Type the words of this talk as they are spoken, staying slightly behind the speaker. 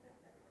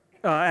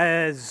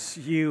As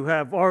you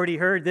have already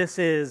heard, this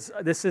is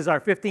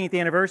our 15th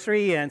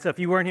anniversary, and so if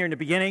you weren't here in the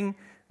beginning,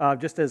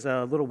 just as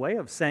a little way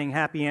of saying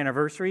happy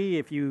anniversary,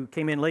 if you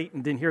came in late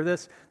and didn't hear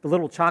this, the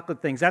little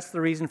chocolate things, that's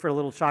the reason for the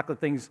little chocolate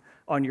things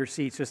on your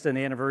seats, just an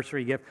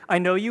anniversary gift. I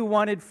know you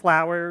wanted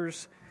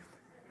flowers,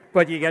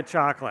 but you get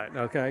chocolate,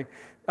 okay?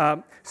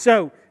 Let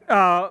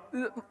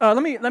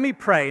me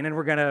pray, and then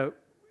we're gonna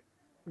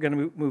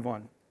move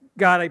on.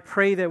 God, I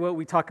pray that what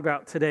we talk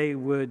about today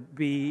would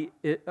be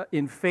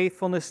in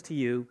faithfulness to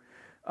you.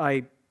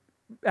 I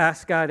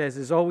ask, God, as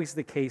is always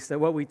the case, that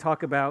what we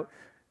talk about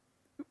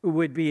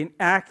would be an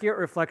accurate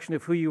reflection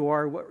of who you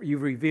are, what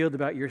you've revealed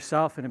about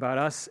yourself and about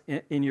us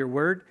in your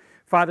word.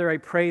 Father, I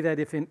pray that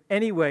if in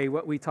any way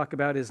what we talk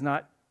about is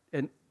not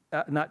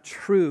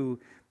true,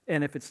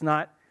 and if it's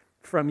not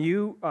from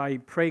you,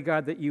 I pray,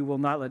 God, that you will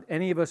not let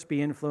any of us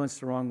be influenced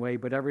the wrong way,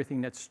 but everything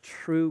that's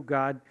true,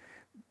 God,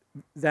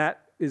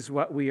 that is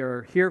what we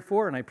are here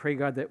for, and I pray,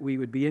 God, that we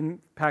would be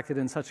impacted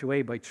in such a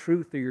way by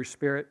truth through your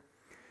Spirit,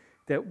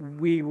 that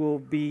we will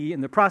be in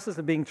the process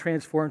of being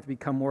transformed to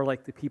become more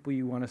like the people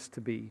you want us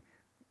to be.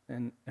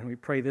 And we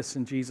pray this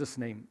in Jesus'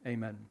 name,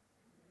 amen.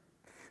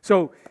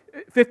 So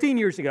 15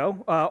 years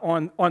ago,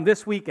 on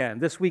this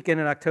weekend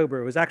in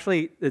October, it was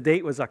actually, the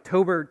date was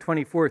October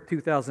 24th,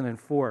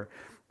 2004,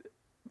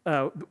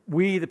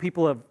 we, the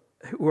people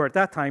who were at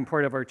that time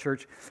part of our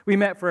church, we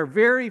met for our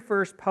very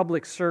first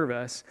public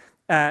service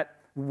at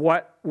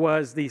what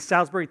was the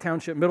Salisbury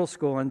Township Middle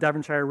School on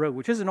Devonshire Road,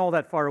 which isn't all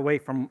that far away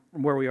from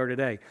where we are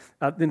today.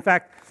 In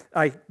fact,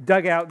 I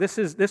dug out,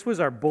 this was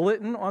our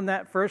bulletin on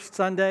that first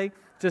Sunday,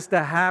 just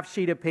a half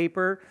sheet of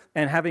paper,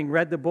 and having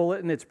read the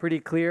bulletin, it's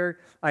pretty clear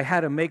I had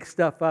to make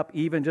stuff up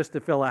even just to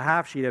fill a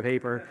half sheet of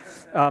paper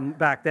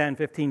back then,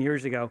 15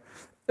 years ago.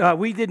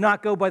 We did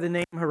not go by the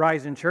name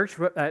Horizon Church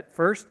at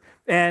first,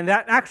 and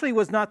that actually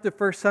was not the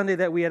first Sunday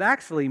that we had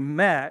actually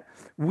met.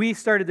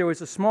 There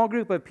was a small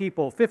group of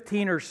people,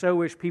 15 or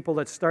so-ish people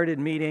that started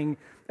meeting,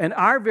 and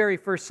our very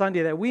first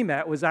Sunday that we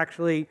met was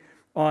actually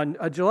on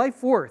July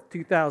 4th,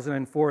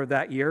 2004 of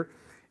that year,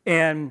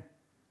 and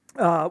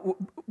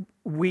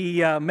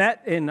we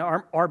met in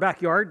our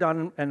backyard,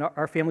 down in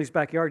our family's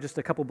backyard, just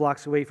a couple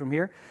blocks away from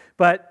here.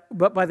 But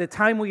by the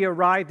time we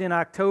arrived in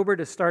October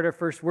to start our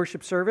first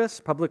worship service,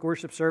 public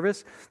worship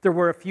service, there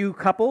were a few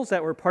couples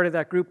that were part of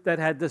that group that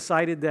had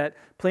decided that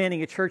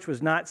planning a church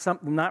was not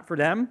for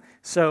them.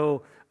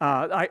 So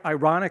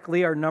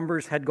ironically, our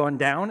numbers had gone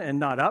down and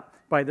not up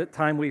by the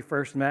time we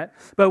first met.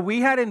 But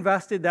we had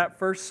invested that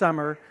first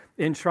summer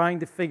in trying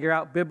to figure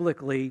out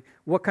biblically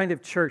what kind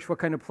of church, what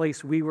kind of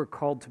place we were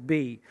called to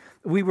be.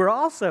 We were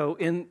also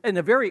in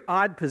a very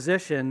odd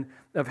position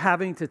of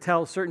having to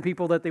tell certain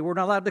people that they were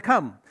not allowed to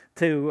come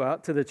to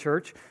the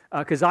church,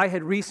 because I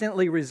had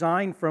recently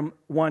resigned from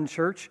one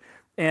church,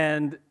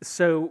 and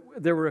so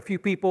there were a few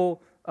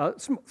people,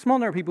 small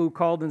number of people who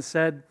called and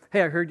said,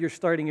 "Hey, I heard you're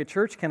starting a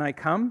church, can I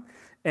come?"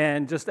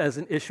 And just as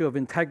an issue of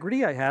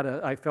integrity,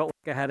 I felt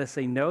like I had to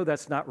say, no,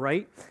 that's not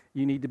right.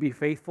 You need to be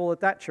faithful at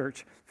that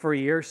church for a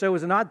year. So it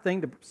was an odd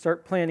thing to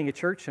start planning a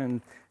church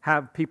and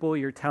have people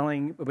you're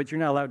telling, but you're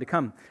not allowed to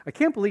come. I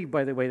can't believe,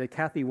 by the way, that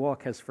Kathy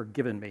Walk has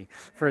forgiven me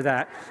for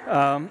that.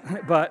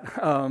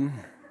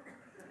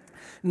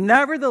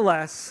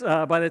 Nevertheless,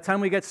 by the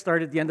time we got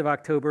started at the end of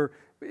October,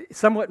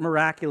 somewhat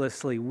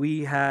miraculously,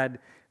 we had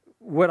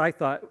what I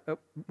thought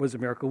was a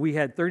miracle. We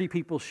had 30-ish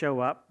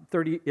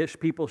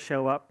people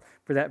show up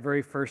for that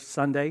very first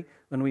Sunday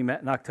when we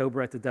met in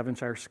October at the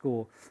Devonshire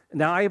School.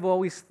 Now, I've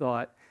always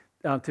thought,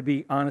 to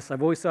be honest,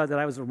 I've always thought that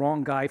I was the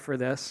wrong guy for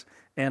this,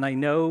 and I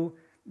know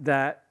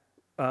that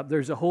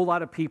there's a whole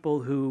lot of people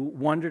who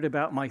wondered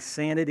about my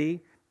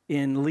sanity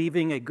in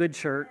leaving a good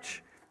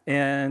church,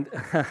 and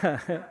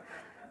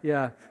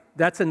yeah,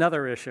 that's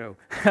another issue.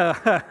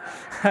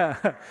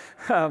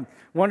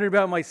 Wondered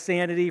about my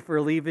sanity for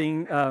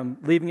leaving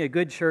a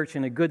good church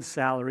and a good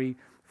salary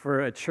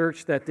for a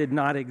church that did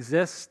not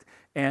exist,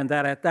 and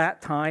that at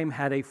that time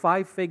had a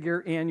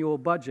 5-figure annual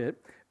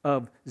budget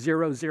of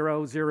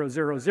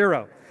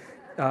 0,0,0,0.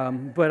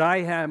 But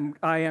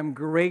I am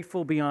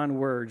grateful beyond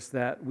words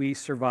that we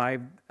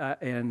survived,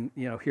 and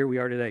here we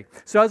are today.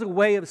 So as a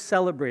way of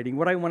celebrating,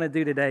 what I want to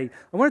do today,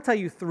 I want to tell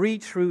you 3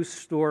 true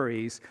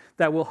stories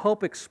that will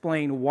help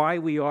explain why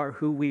we are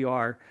who we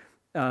are,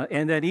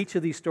 and then each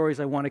of these stories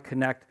I want to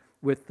connect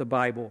with the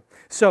Bible.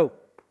 So,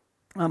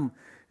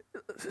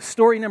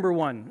 story number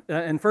 1,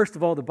 and first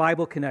of all, the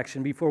Bible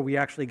connection before we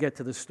actually get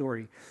to the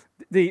story.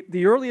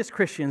 The earliest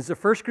Christians, the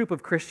first group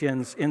of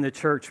Christians in the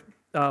church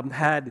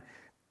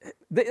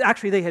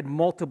they had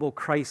multiple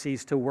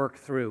crises to work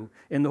through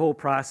in the whole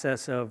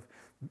process of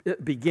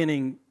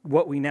beginning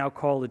what we now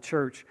call the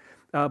church.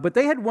 But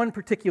they had one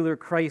particular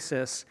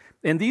crisis,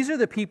 and these are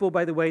the people,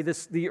 by the way,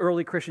 the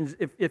early Christians,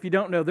 if you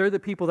don't know, they're the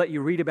people that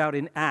you read about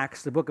in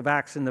Acts, the book of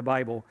Acts in the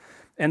Bible.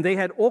 And they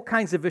had all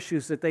kinds of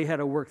issues that they had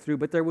to work through,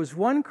 but there was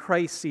one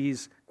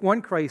crisis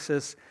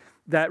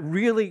that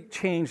really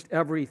changed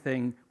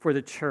everything for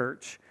the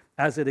church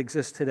as it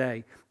exists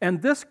today.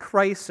 And this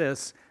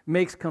crisis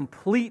makes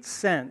complete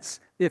sense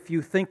if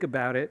you think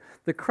about it.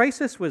 The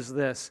crisis was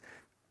this.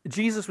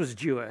 Jesus was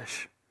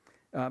Jewish.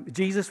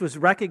 Jesus was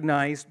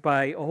recognized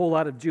by a whole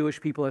lot of Jewish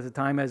people at the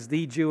time as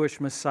the Jewish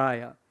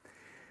Messiah.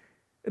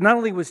 Not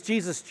only was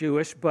Jesus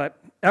Jewish, but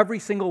every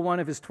single one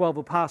of his 12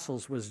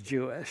 apostles was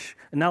Jewish.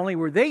 And not only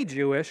were they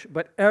Jewish,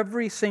 but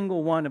every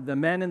single one of the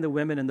men and the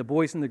women and the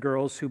boys and the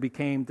girls who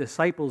became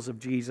disciples of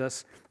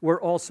Jesus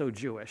were also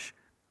Jewish.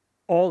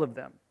 All of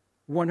them,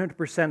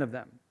 100% of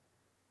them.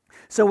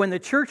 So when the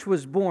church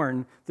was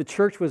born, the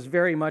church was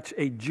very much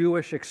a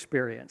Jewish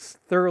experience,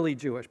 thoroughly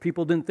Jewish.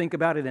 People didn't think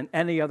about it in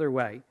any other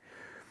way.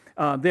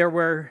 There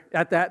were,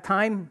 at that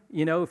time,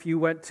 if you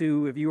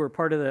were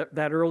part of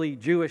that early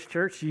Jewish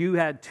church, you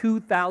had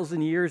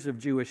 2,000 years of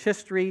Jewish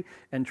history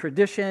and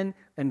tradition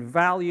and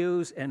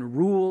values and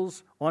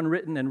rules,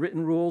 unwritten and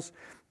written rules,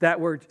 that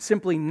were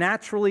simply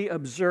naturally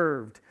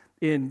observed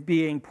in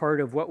being part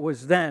of what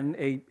was then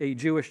a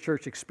Jewish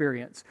church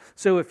experience.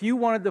 So if you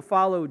wanted to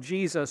follow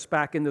Jesus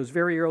back in those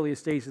very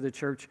earliest days of the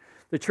church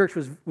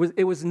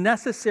was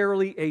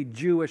necessarily a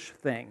Jewish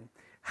thing.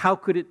 How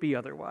could it be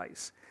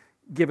otherwise,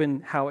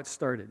 given how it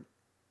started?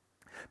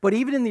 But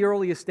even in the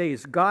earliest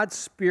days, God's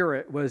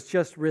Spirit was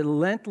just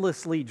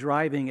relentlessly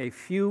driving a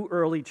few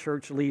early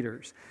church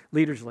leaders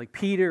like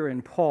Peter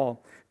and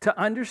Paul, to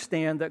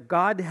understand that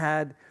God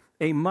had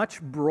a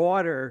much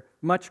broader,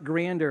 much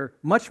grander,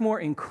 much more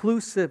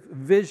inclusive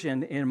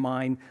vision in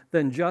mind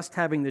than just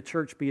having the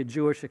church be a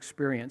Jewish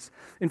experience.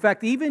 In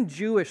fact, even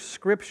Jewish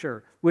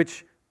scripture,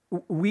 which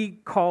we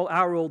call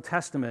our Old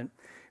Testament,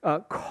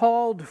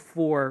 called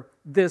for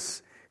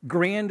this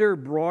grander,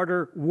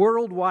 broader,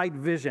 worldwide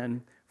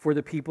vision for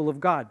the people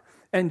of God.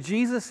 And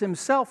Jesus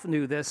himself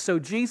knew this, so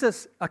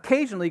Jesus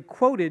occasionally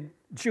quoted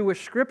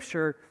Jewish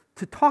scripture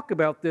to talk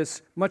about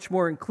this much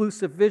more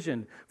inclusive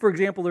vision. For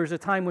example, there's a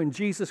time when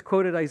Jesus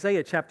quoted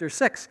Isaiah chapter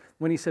 6,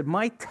 when he said,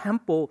 "My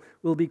temple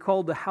will be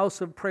called the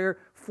house of prayer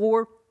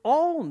for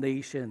all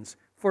nations,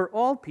 for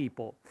all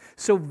people."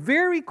 So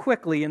very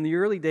quickly in the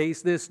early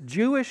days, this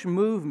Jewish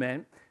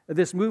movement,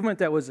 this movement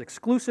that was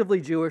exclusively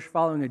Jewish,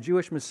 following a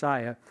Jewish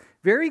Messiah,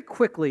 very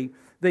quickly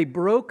they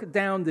broke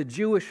down the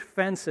Jewish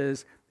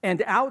fences,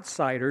 and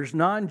outsiders,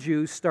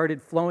 non-Jews,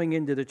 started flowing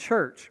into the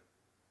church.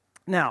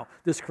 Now,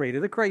 this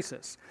created a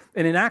crisis.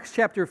 And in Acts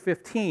chapter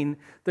 15,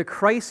 the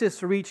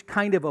crisis reached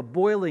kind of a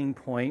boiling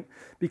point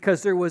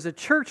because there was a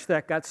church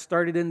that got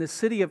started in the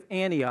city of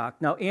Antioch.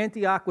 Now,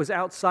 Antioch was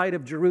outside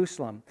of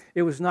Jerusalem.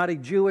 It was not a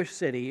Jewish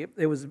city.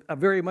 It was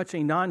very much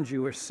a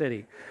non-Jewish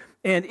city.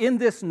 And in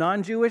this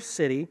non-Jewish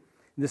city,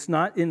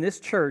 in this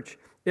church,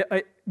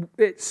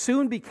 it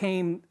soon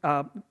became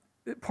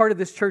part of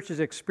this church's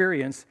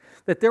experience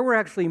that there were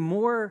actually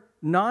more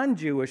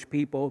non-Jewish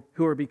people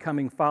who were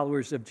becoming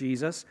followers of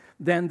Jesus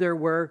than there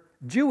were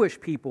Jewish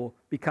people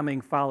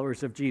becoming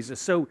followers of Jesus.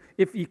 So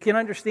if you can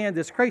understand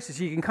this crisis,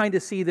 you can kind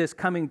of see this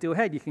coming to a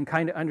head. You can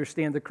kind of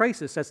understand the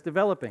crisis that's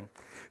developing.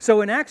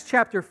 So in Acts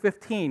chapter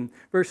 15,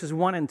 verses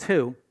 1 and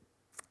 2,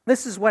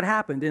 this is what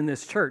happened in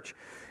this church.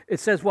 It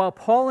says, while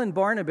Paul and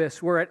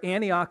Barnabas were at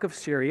Antioch of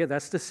Syria,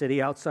 that's the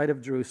city outside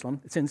of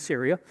Jerusalem, it's in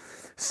Syria,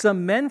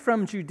 some men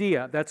from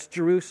Judea, that's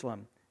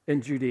Jerusalem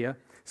in Judea,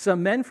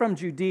 some men from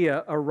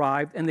Judea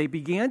arrived, and they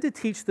began to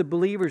teach the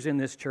believers in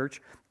this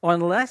church,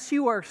 unless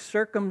you are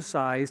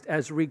circumcised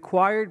as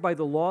required by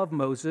the law of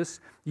Moses,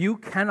 you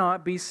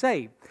cannot be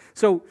saved.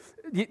 So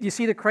you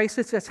see the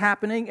crisis that's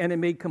happening, and it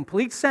made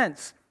complete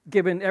sense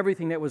given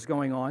everything that was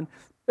going on.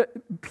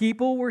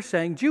 People were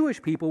saying,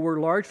 Jewish people were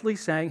largely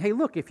saying, hey,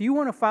 look, if you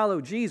want to follow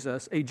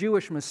Jesus, a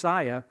Jewish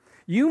Messiah,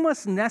 you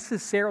must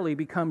necessarily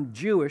become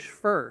Jewish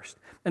first.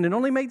 And it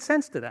only made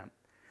sense to them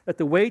that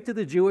the way to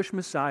the Jewish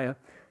Messiah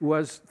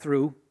was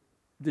through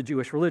the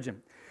Jewish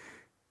religion.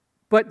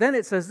 But then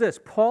it says this,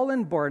 Paul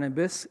and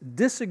Barnabas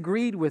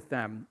disagreed with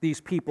them,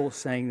 these people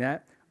saying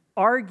that,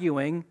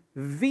 arguing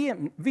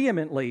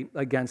vehemently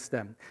against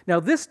them. Now,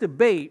 this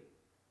debate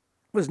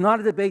was not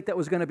a debate that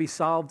was going to be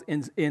solved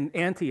in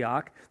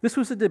Antioch. This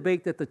was a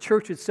debate that the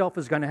church itself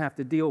is going to have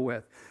to deal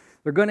with.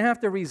 They're going to have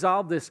to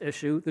resolve this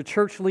issue, the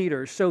church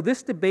leaders. So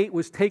this debate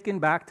was taken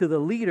back to the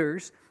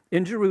leaders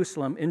in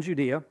Jerusalem, in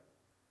Judea.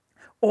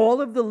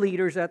 All of the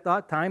leaders at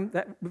that time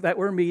that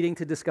were meeting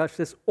to discuss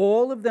this,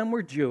 all of them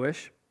were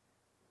Jewish.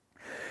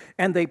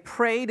 And they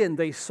prayed and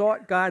they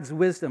sought God's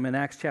wisdom in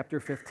Acts chapter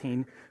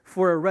 15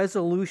 for a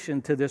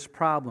resolution to this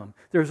problem.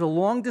 There's a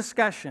long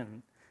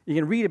discussion. You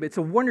can read it. It's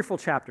a wonderful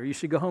chapter. You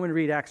should go home and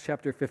read Acts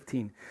chapter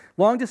 15.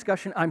 Long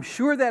discussion. I'm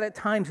sure that at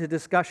times the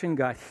discussion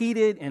got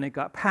heated and it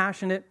got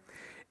passionate.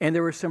 And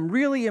there were some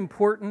really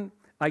important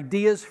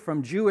ideas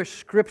from Jewish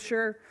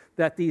scripture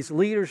that these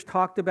leaders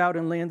talked about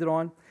and landed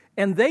on.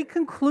 And they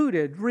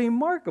concluded,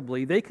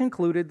 remarkably,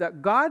 that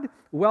God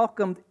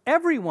welcomed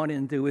everyone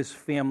into his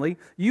family.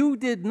 You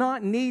did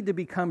not need to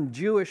become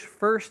Jewish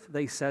first,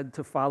 they said,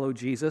 to follow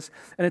Jesus.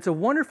 And it's a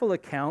wonderful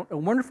account, a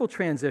wonderful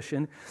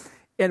transition.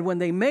 And when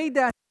they made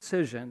that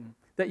decision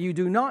that you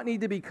do not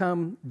need to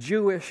become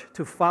Jewish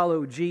to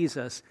follow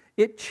Jesus,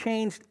 it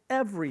changed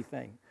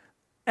everything.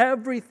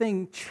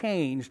 Everything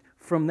changed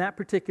from that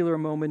particular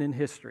moment in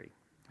history.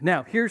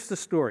 Now, here's the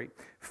story.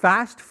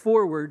 Fast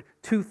forward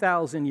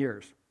 2,000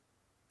 years.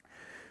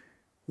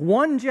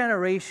 One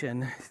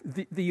generation,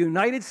 the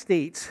United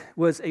States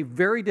was a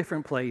very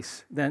different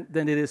place than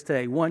it is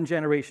today, one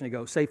generation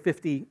ago, say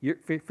 50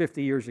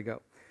 years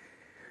ago.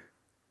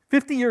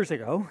 50 years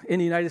ago, in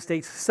the United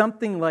States,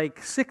 something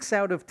like 6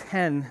 out of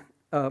 10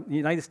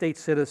 United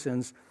States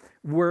citizens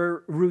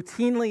were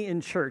routinely in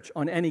church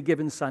on any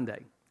given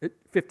Sunday.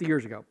 50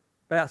 years ago,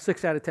 about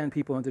 6 out of 10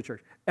 people went to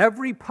church.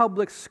 Every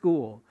public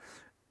school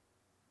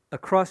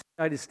across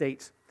the United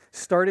States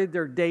started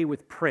their day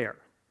with prayer.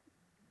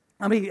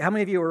 How many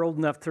of you are old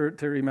enough to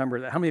remember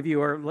that? How many of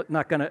you are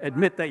not going to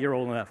admit that you're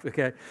old enough?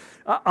 Okay,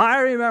 I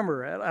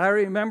remember it. I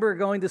remember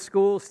going to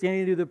school,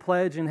 standing to the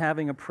pledge, and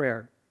having a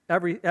prayer.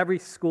 Every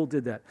school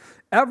did that.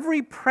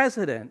 Every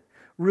president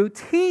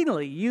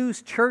routinely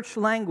used church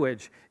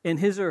language in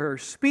his or her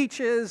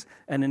speeches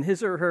and in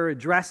his or her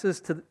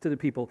addresses to the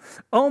people.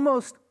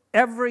 Almost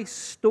every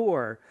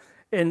store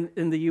in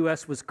the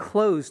U.S. was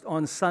closed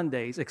on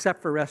Sundays,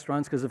 except for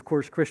restaurants, because, of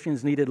course,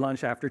 Christians needed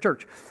lunch after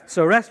church.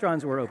 So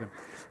restaurants were open.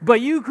 But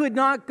you could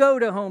not go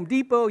to Home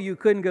Depot, you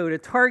couldn't go to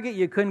Target,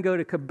 you couldn't go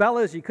to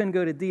Cabela's, you couldn't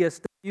go to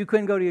DSW, you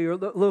couldn't go to your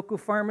local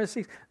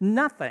pharmacies.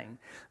 Nothing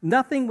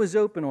was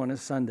open on a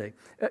Sunday.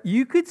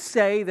 You could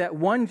say that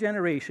one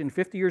generation,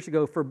 50 years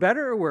ago, for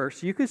better or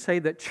worse, you could say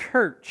that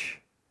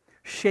church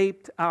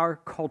shaped our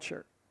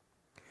culture.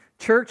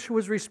 Church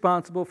was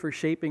responsible for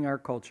shaping our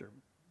culture.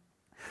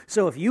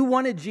 So if you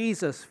wanted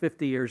Jesus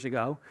 50 years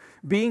ago,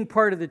 being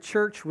part of the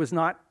church was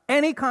not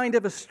any kind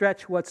of a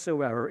stretch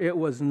whatsoever. It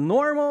was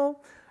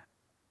normal.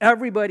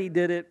 Everybody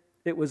did it.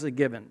 It was a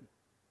given.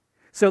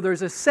 So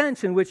there's a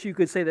sense in which you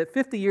could say that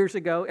 50 years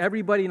ago,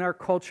 everybody in our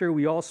culture,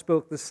 we all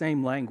spoke the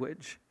same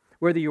language,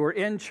 whether you were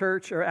in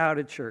church or out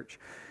of church.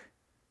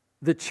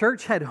 The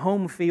church had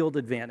home field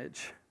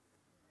advantage.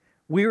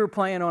 We were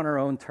playing on our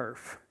own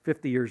turf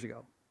 50 years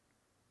ago.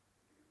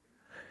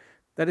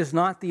 That is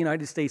not the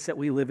United States that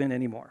we live in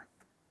anymore.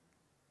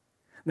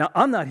 Now,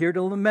 I'm not here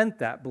to lament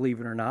that, believe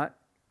it or not.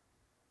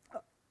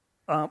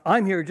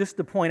 I'm here just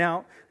to point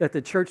out that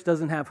the church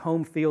doesn't have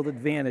home field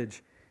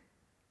advantage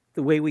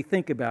the way we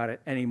think about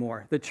it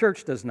anymore. The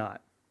church does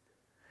not.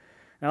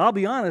 Now, I'll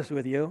be honest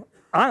with you,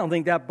 I don't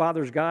think that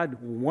bothers God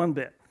one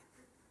bit.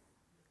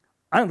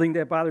 I don't think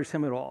that bothers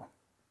him at all.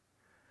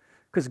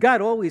 Because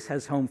God always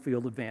has home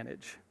field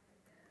advantage.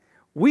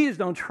 We just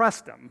don't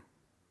trust him.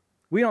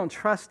 We don't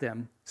trust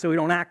him, so we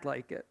don't act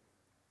like it.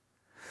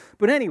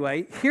 But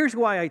anyway, here's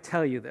why I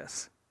tell you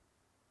this.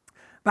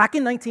 Back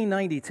in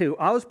 1992,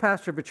 I was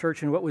pastor of a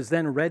church in what was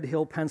then Red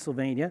Hill,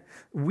 Pennsylvania.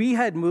 We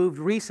had moved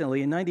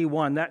recently, in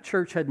 91, that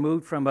church had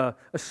moved from a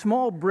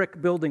small brick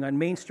building on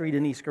Main Street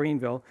in East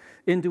Greenville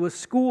into a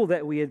school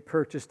that we had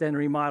purchased and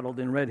remodeled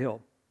in Red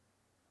Hill.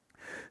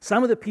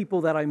 Some of the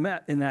people that I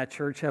met in that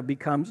church have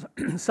become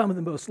some of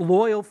the most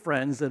loyal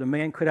friends that a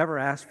man could ever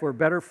ask for,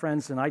 better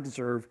friends than I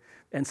deserve,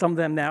 and some of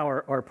them now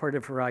are part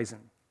of Horizon.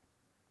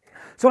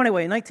 So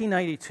anyway, in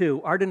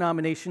 1992, our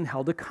denomination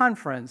held a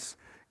conference,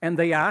 and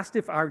they asked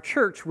if our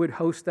church would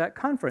host that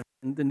conference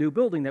in the new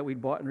building that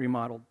we'd bought and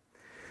remodeled.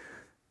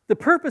 The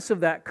purpose of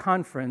that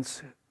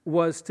conference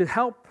was to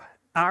help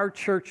our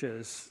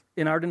churches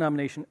in our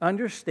denomination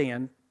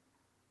understand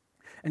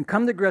and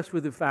come to grips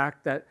with the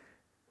fact that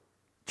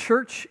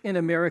church in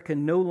America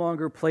no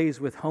longer plays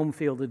with home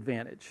field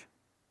advantage.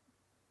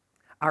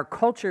 Our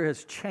culture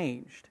has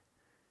changed,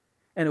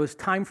 and it was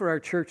time for our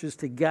churches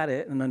to get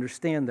it and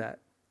understand that.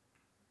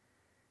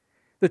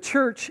 The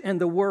church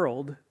and the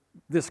world,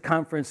 this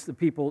conference, the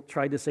people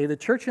tried to say, the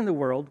church and the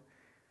world,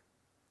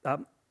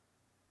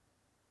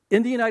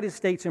 in the United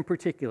States in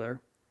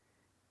particular,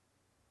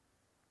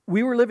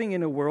 we were living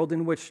in a world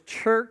in which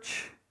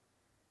church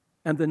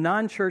and the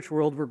non-church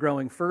world were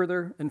growing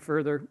further and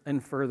further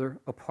and further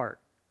apart.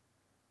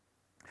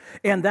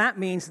 And that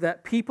means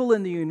that people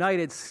in the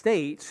United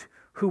States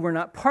who were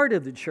not part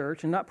of the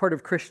church and not part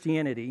of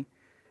Christianity,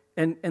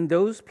 and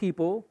those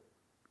people,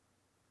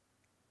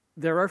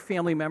 there are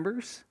family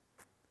members,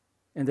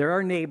 and there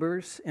are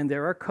neighbors, and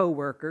there are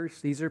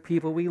co-workers. These are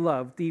people we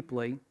love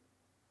deeply.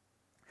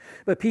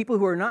 But people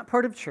who are not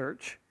part of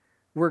church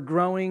were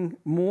growing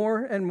more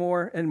and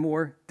more and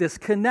more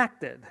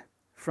disconnected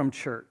from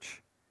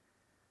church.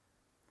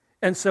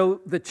 And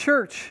so the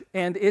church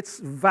and its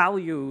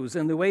values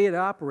and the way it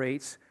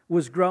operates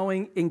was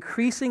growing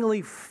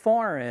increasingly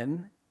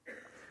foreign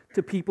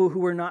to people who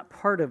were not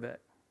part of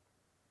it.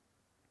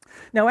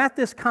 Now, at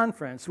this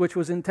conference, which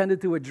was intended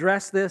to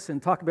address this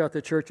and talk about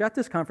the church, at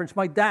this conference,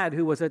 my dad,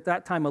 who was at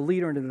that time a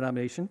leader in the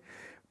denomination,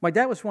 my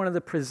dad was one of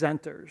the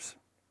presenters.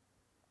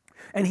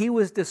 And he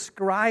was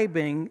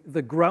describing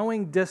the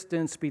growing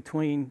distance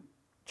between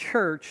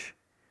church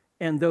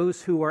and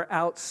those who are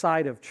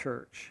outside of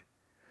church.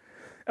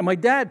 And my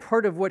dad,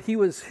 part of what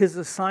his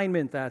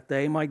assignment that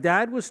day, my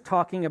dad was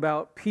talking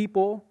about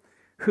people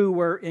who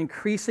were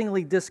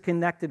increasingly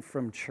disconnected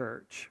from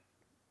church.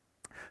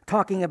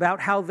 Talking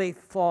about how they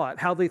thought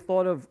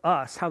of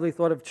us, how they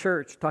thought of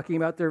church, talking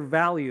about their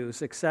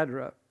values,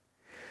 etc.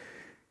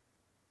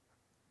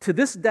 To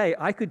this day,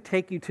 I could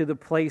take you to the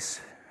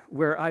place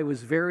where I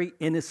was very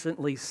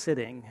innocently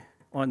sitting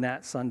on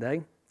that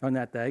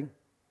day.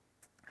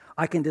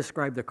 I can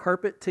describe the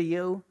carpet to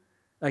you.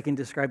 I can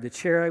describe the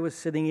chair I was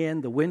sitting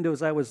in, the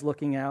windows I was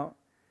looking out.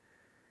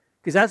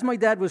 Because as my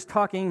dad was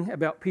talking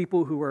about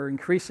people who were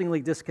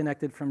increasingly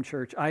disconnected from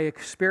church, I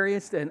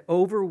experienced an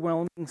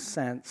overwhelming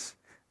sense,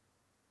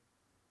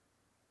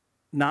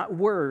 not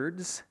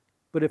words,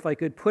 but if I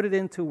could put it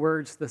into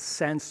words, the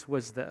sense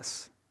was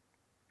this.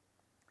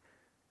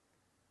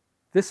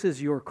 This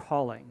is your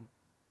calling.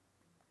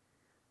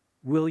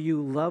 Will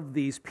you love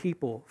these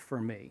people for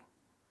me?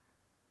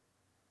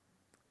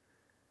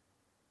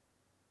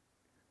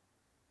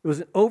 It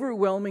was an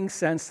overwhelming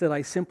sense that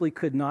I simply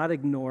could not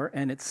ignore,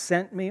 and it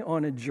sent me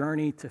on a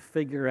journey to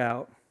figure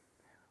out,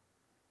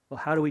 well,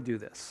 how do we do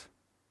this?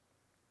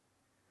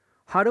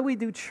 How do we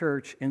do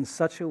church in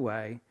such a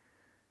way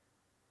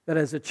that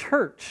as a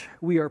church,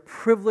 we are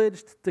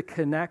privileged to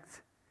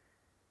connect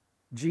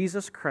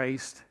Jesus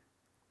Christ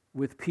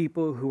with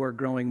people who are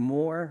growing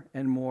more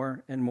and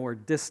more and more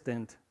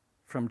distant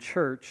from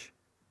church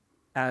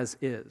as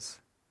is?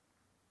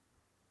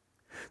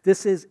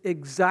 This is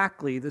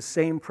exactly the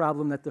same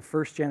problem that the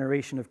first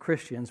generation of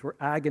Christians were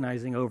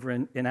agonizing over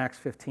in Acts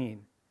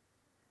 15.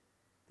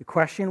 The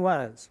question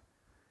was,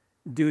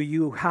 do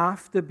you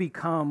have to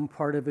become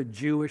part of a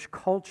Jewish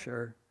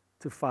culture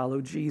to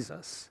follow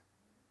Jesus?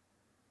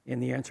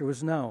 And the answer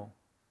was no.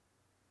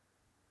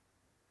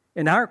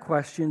 And our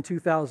question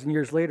 2,000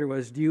 years later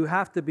was, do you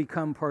have to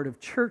become part of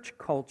church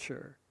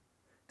culture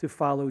to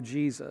follow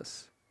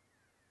Jesus?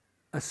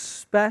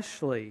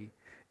 Especially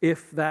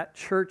if that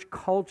church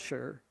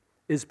culture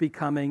is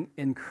becoming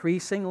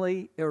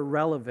increasingly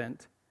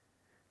irrelevant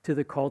to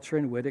the culture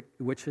in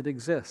which it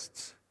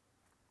exists.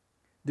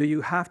 Do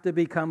you have to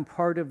become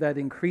part of that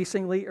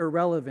increasingly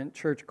irrelevant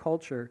church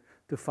culture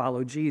to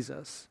follow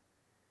Jesus?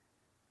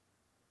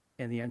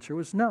 And the answer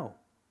was no.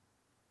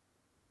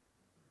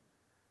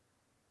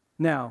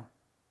 Now,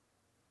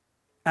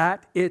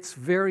 at its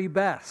very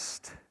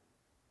best,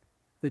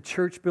 the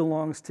church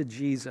belongs to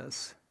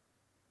Jesus.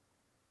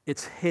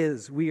 It's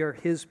His. We are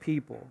His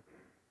people.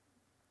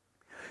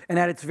 And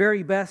at its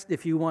very best,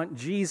 if you want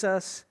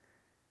Jesus,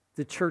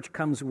 the church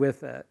comes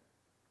with it.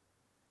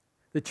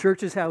 The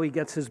church is how He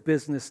gets His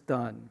business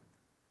done.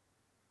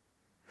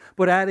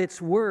 But at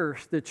its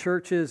worst, the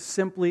church is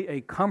simply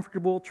a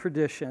comfortable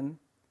tradition,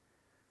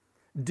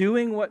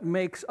 doing what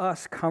makes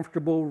us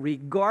comfortable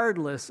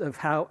regardless of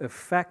how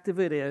effective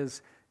it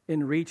is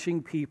in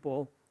reaching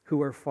people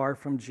who are far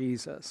from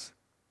Jesus.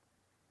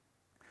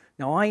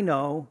 Now, I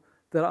know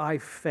that I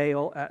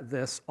fail at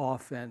this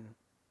often.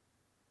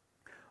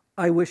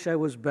 I wish I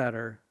was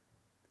better.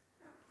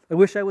 I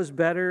wish I was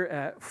better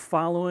at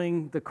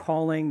following the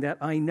calling that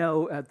I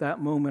know at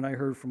that moment I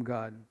heard from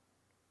God.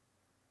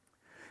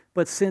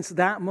 But since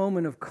that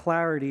moment of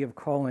clarity of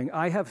calling,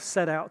 I have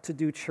set out to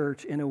do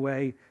church in a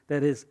way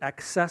that is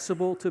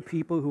accessible to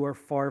people who are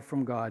far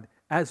from God,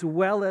 as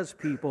well as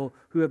people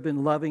who have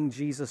been loving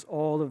Jesus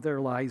all of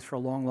their lives for a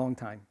long, long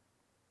time.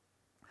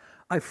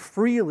 I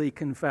freely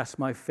confess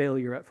my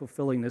failure at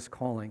fulfilling this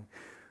calling,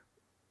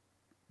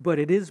 but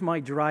it is my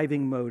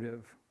driving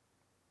motive.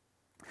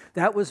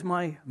 That was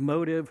my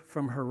motive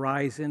from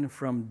Horizon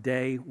from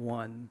day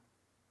one.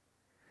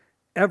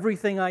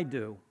 Everything I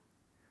do,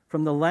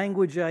 from the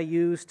language I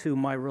use to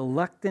my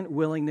reluctant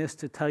willingness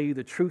to tell you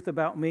the truth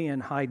about me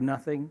and hide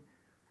nothing,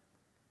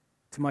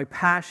 to my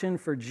passion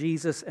for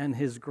Jesus and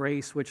His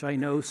grace, which I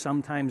know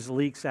sometimes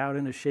leaks out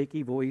in a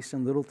shaky voice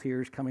and little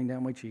tears coming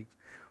down my cheeks,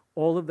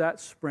 all of that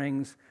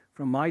springs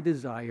from my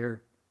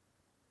desire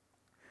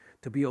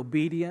to be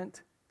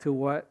obedient to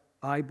what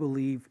I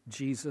believe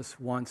Jesus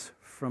wants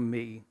from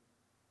me.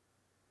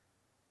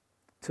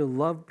 To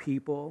love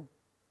people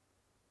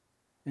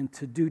and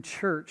to do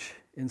church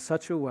in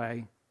such a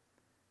way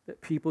that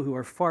people who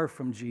are far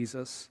from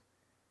Jesus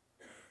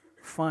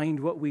find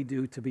what we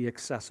do to be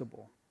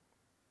accessible.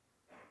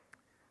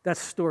 That's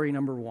story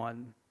number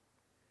one.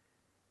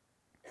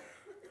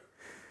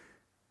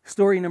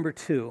 Story number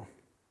two.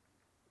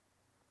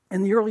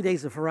 In the early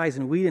days of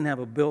Horizon, we didn't have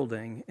a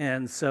building,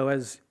 and so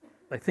as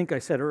I think I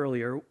said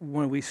earlier,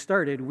 when we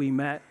started, we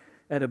met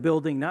at a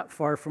building not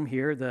far from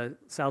here, the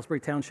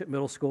Salisbury Township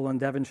Middle School in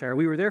Devonshire.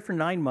 We were there for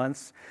 9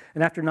 months,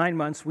 and after 9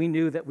 months, we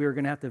knew that we were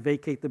going to have to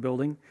vacate the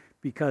building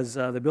because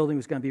the building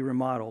was going to be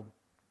remodeled.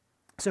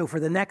 So for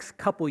the next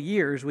couple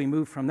years, we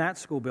moved from that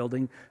school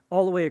building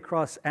all the way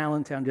across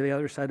Allentown to the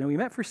other side, and we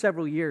met for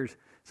several years,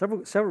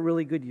 several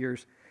really good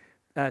years,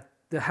 at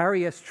the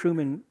Harry S.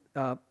 Truman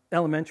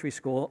Elementary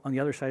School on the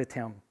other side of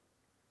town.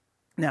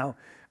 Now,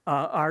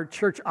 our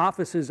church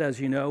offices, as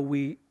you know,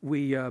 we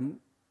bought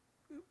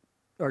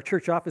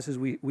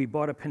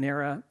a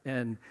Panera,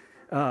 and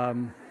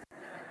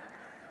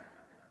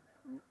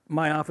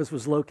my office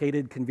was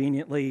located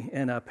conveniently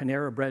in a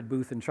Panera bread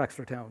booth in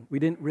Trexlertown. We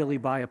didn't really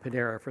buy a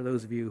Panera, for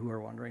those of you who are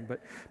wondering, but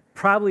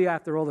probably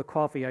after all the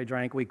coffee I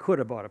drank, we could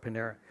have bought a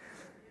Panera.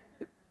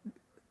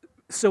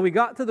 So we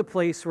got to the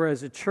place where,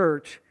 as a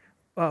church,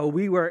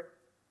 we were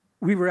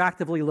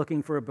actively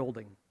looking for a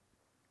building.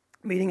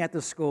 meeting at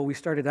the school, we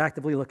started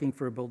actively looking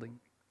for a building.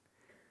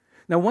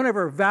 Now, one of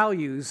our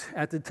values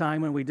at the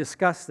time when we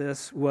discussed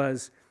this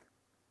was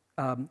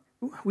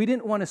we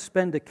didn't want to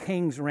spend a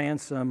king's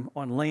ransom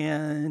on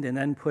land and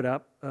then put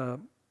up a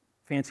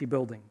fancy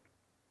building.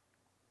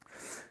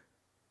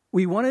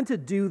 We wanted to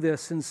do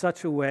this in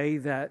such a way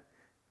that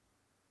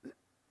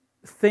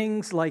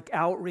things like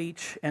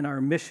outreach and our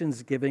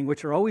missions giving,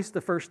 which are always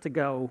the first to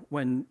go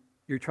when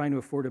you're trying to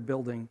afford a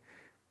building,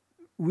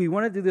 we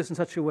want to do this in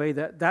such a way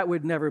that that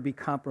would never be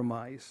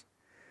compromised,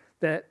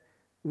 that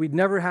we'd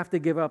never have to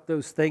give up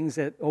those things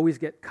that always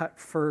get cut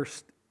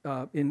first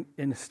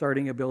in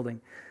starting a building.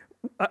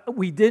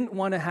 We didn't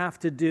want to have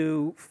to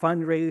do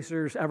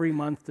fundraisers every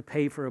month to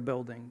pay for a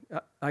building.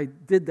 I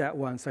did that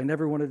once. I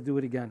never wanted to do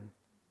it again.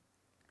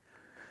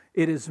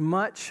 It is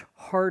much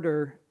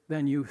harder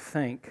than you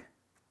think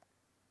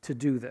to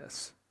do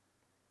this.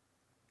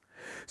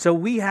 So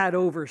we had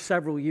over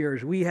several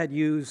years, we had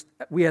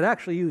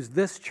actually used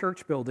this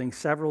church building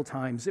several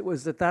times. It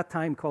was at that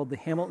time called the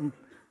Hamilton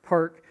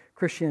Park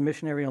Christian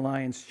Missionary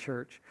Alliance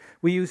Church.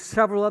 We used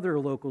several other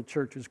local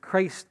churches.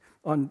 Christ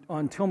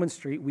on Tillman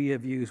Street we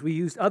have used. We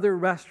used other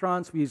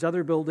restaurants, we used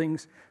other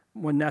buildings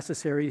when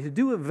necessary to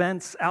do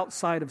events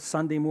outside of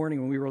Sunday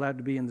morning when we were allowed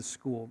to be in the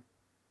school.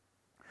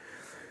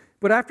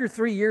 But after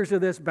 3 years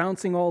of this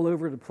bouncing all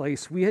over the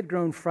place, we had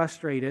grown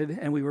frustrated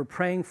and we were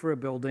praying for a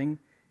building.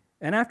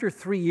 And after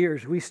 3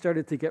 years, we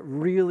started to get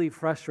really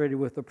frustrated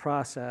with the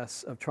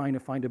process of trying to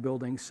find a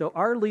building. So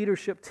our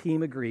leadership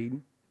team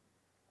agreed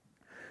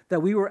that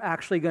we were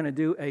actually going to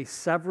do a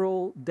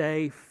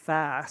several-day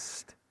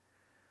fast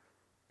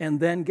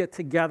and then get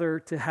together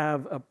to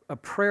have a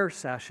prayer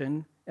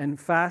session and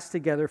fast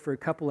together for a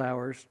couple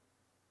hours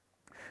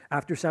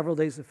after several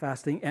days of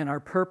fasting. And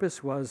our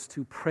purpose was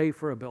to pray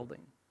for a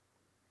building.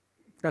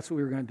 That's what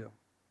we were going to do.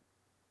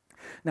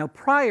 Now,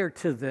 prior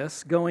to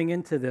this, going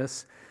into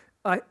this,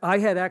 I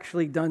had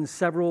actually done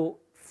several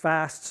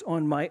fasts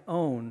on my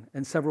own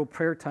and several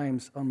prayer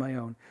times on my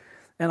own.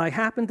 And I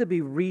happened to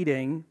be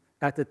reading,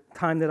 at the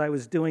time that I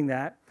was doing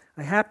that,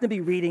 I happened to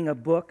be reading a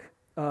book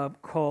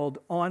called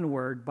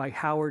Onward by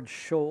Howard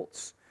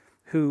Schultz,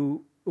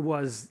 who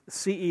was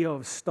CEO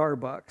of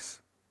Starbucks.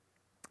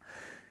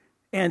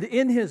 And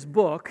in his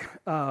book,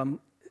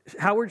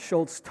 Howard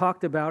Schultz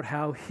talked about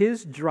how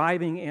his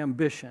driving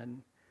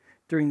ambition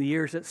during the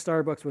years that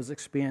Starbucks was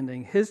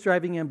expanding, his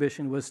driving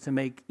ambition was to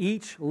make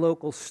each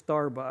local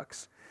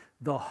Starbucks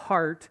the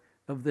heart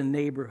of the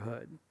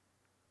neighborhood.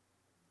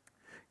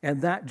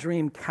 And that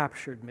dream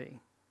captured me.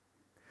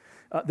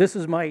 This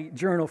is my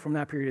journal from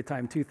that period of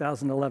time,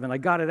 2011. I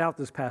got it out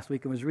this past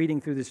week and was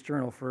reading through this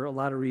journal for a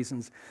lot of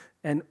reasons.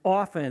 And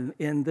often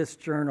in this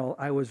journal,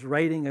 I was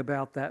writing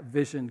about that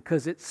vision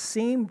because it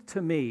seemed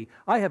to me,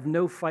 I have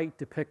no fight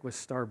to pick with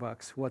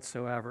Starbucks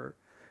whatsoever,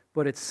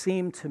 but it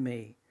seemed to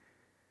me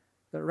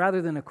that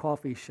rather than a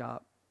coffee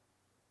shop,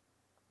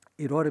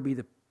 it ought to be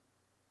the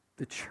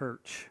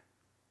church.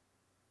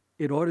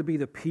 It ought to be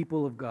the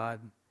people of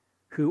God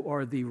who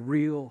are the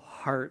real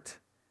heart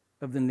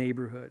of the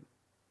neighborhood.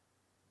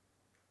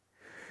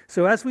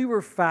 So as we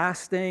were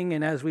fasting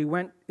and as we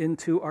went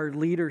into our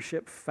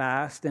leadership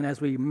fast and as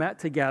we met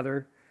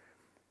together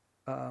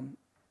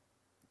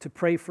to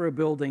pray for a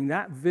building,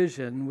 that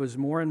vision was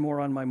more and more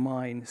on my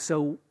mind.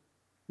 So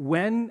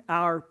when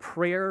our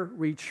prayer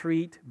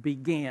retreat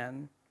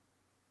began,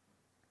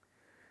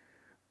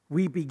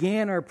 we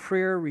began our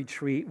prayer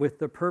retreat with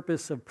the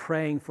purpose of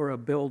praying for a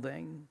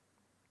building.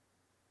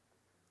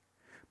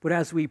 But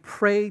as we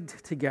prayed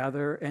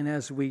together and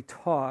as we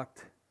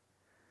talked,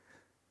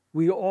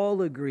 we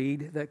all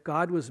agreed that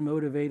God was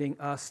motivating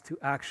us to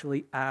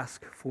actually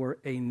ask for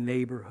a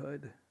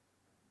neighborhood.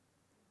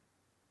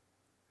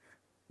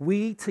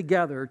 We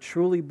together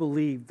truly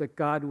believed that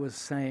God was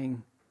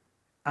saying,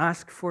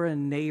 ask for a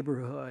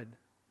neighborhood,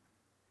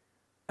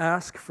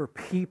 ask for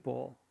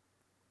people,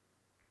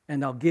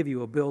 and I'll give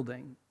you a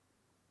building.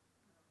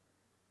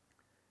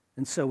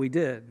 And so we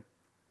did.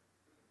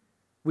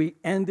 We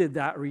ended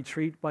that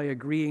retreat by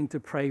agreeing to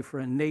pray for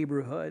a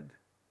neighborhood,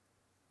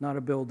 not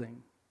a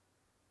building.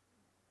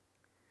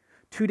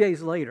 2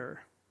 days later,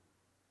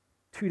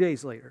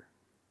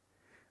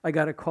 I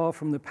got a call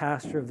from the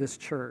pastor of this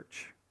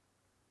church.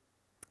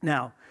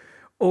 Now,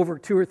 over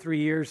 2 or 3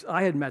 years,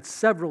 I had met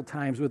several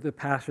times with the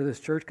pastor of this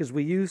church because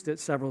we used it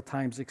several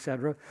times,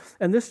 etc.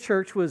 And this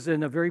church was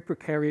in a very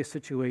precarious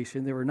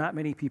situation. There were not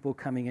many people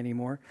coming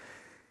anymore.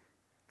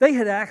 They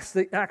had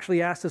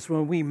actually asked us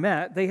when we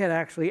met, they had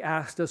actually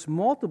asked us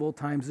multiple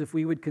times if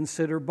we would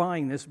consider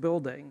buying this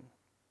building.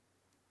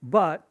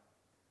 But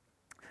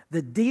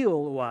the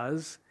deal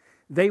was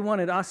they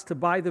wanted us to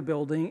buy the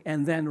building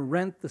and then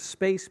rent the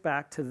space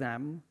back to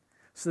them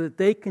so that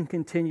they can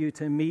continue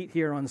to meet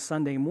here on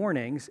Sunday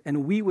mornings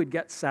and we would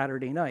get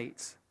Saturday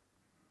nights.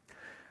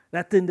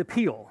 That didn't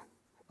appeal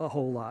a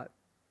whole lot.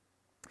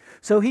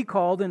 So he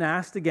called and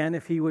asked again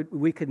if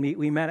we could meet.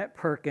 We met at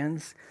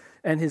Perkins,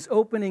 and his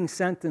opening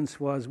sentence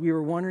was, "We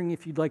were wondering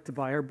if you'd like to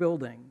buy our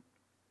building."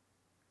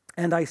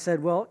 And I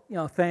said, well,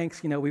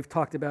 thanks, we've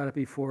talked about it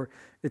before.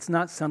 It's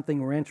not something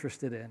we're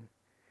interested in.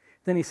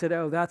 Then he said,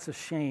 oh, that's a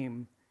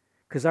shame,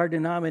 because our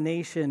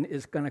denomination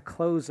is going to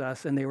close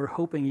us, and they were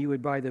hoping you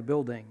would buy the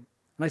building.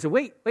 And I said,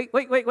 wait.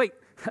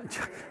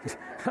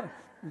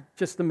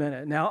 Just a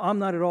minute. Now, I'm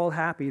not at all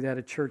happy that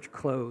a church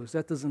closed.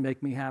 That doesn't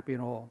make me happy at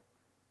all.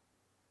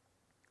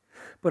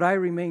 But I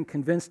remain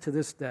convinced to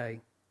this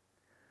day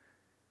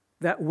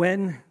that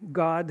when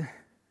God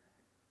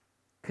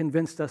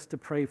convinced us to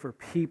pray for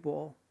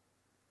people,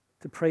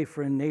 to pray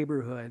for a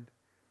neighborhood,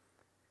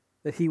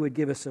 that he would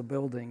give us a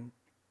building,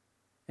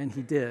 and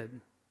he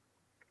did.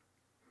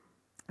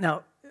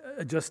 Now,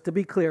 just to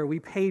be clear, we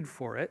paid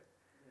for it.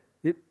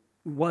 It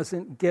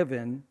wasn't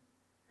given,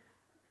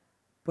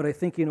 but I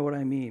think you know what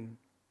I mean.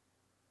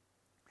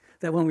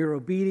 That when we were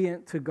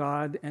obedient to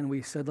God and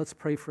we said, let's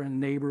pray for a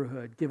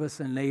neighborhood, give us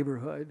a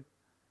neighborhood,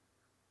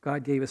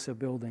 God gave us a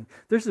building.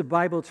 There's a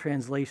Bible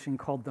translation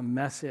called The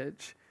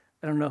Message.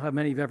 I don't know how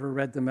many have ever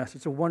read The Message.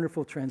 It's a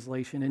wonderful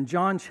translation. In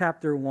John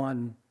chapter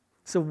 1,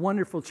 it's a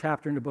wonderful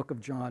chapter in the book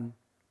of John.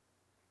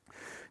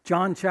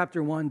 John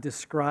chapter 1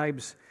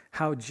 describes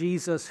how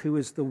Jesus, who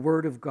is the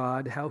Word of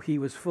God, how he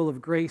was full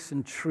of grace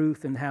and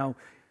truth, and how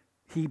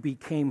he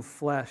became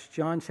flesh.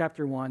 John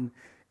chapter 1,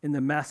 in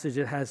The Message,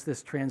 it has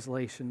this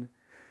translation.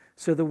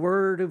 So the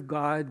Word of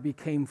God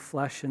became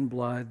flesh and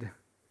blood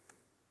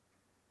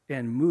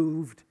and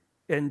moved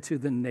into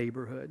the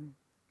neighborhood.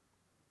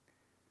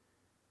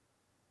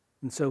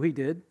 And so he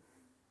did,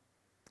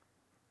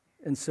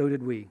 and so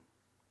did we.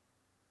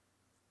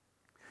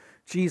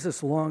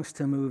 Jesus longs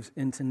to move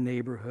into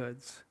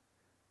neighborhoods.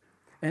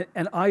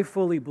 And I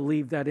fully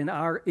believe that in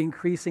our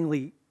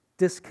increasingly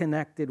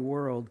disconnected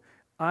world,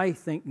 I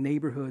think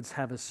neighborhoods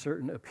have a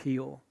certain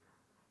appeal.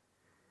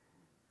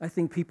 I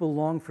think people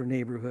long for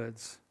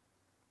neighborhoods.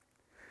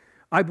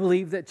 I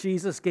believe that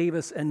Jesus gave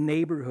us a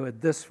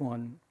neighborhood, this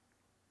one.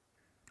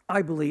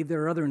 I believe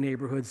there are other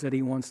neighborhoods that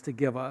he wants to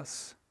give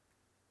us.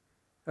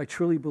 I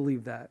truly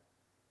believe that.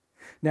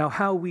 Now,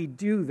 how we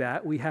do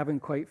that, we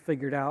haven't quite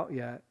figured out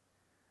yet.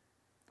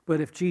 But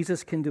if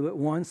Jesus can do it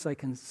once,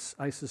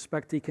 I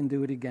suspect he can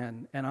do it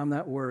again, and I'm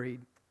not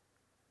worried.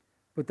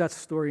 But that's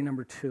story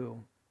number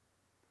 2.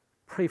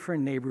 Pray for a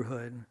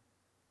neighborhood,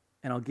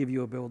 and I'll give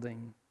you a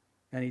building.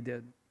 And he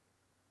did.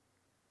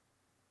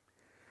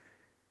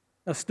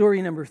 Now,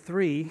 story number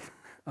 3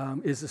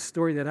 is a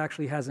story that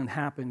actually hasn't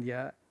happened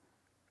yet,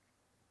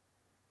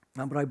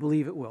 but I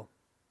believe it will.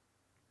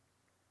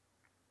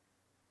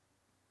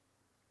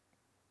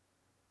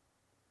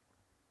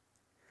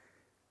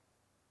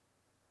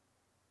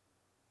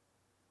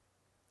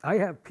 I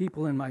have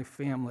people in my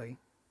family,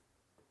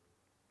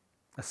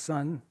 a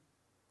son,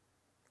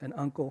 an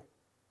uncle.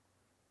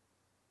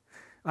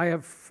 I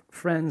have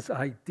friends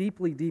I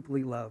deeply,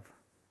 deeply love,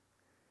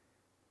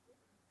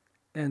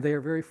 and they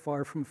are very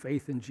far from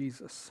faith in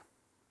Jesus.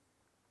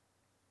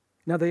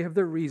 Now, they have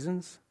their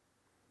reasons.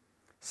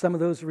 Some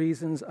of those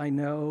reasons I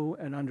know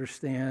and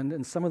understand,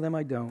 and some of them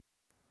I don't.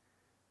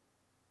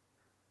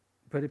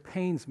 But it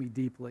pains me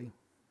deeply.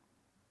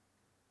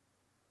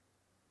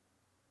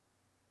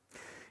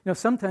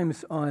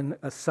 Sometimes on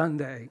a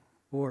Sunday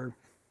or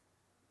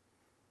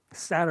a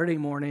Saturday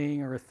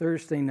morning or a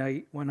Thursday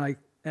night when I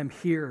am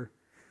here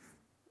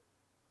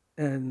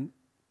and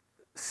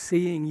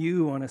seeing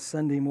you on a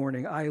Sunday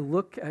morning, I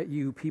look at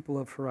you, people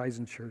of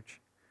Horizon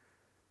Church,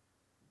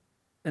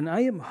 and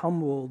I am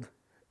humbled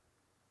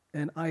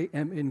and I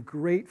am in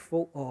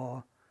grateful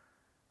awe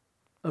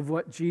of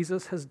what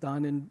Jesus has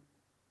done in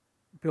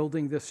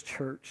building this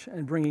church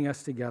and bringing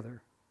us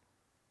together.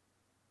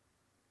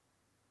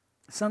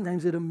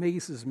 Sometimes it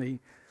amazes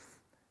me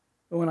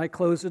when I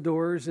close the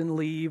doors and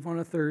leave on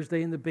a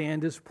Thursday and the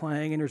band is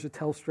playing and there's a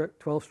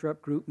 12-step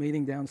group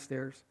meeting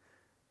downstairs.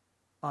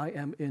 I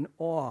am in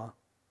awe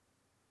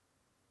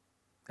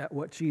at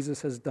what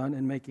Jesus has done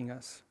in making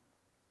us.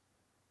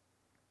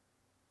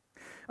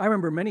 I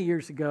remember many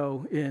years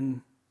ago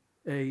in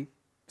a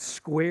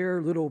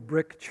square little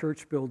brick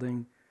church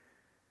building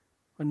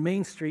on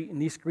Main Street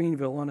in East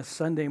Greenville on a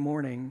Sunday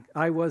morning.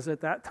 I was at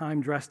that time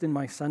dressed in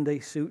my Sunday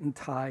suit and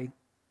tie.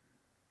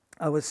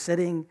 I was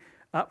sitting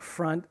up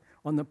front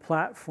on the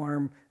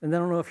platform, and I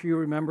don't know if you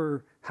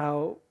remember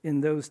how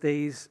in those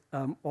days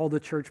all the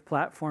church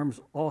platforms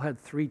all had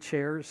 3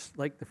 chairs,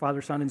 like the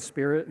Father, Son, and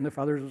Spirit, and the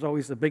Father was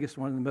always the biggest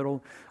one in the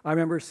middle. I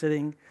remember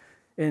sitting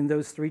in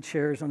those 3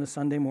 chairs on a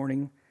Sunday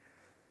morning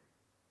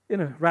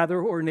in a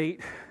rather ornate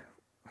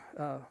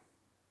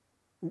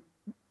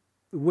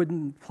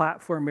wooden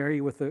platform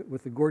area with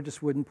a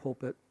gorgeous wooden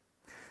pulpit.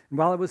 And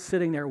while I was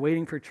sitting there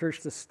waiting for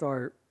church to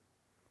start,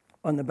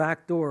 on the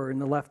back door in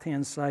the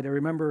left-hand side, I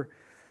remember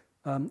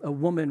a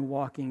woman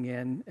walking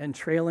in, and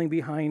trailing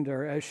behind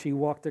her as she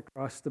walked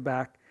across the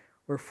back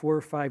were 4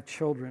 or 5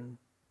 children.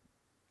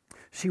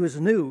 She was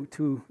new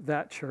to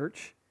that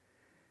church.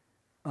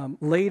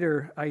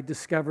 Later, I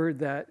discovered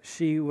that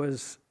she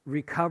was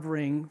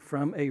recovering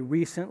from a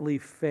recently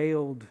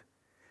failed,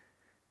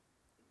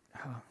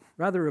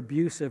 rather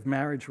abusive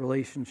marriage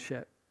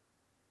relationship.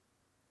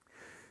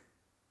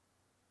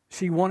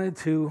 She wanted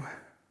to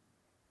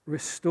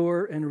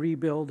restore and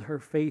rebuild her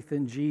faith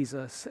in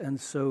Jesus, and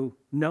so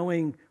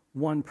knowing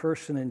one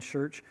person in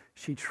church,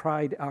 she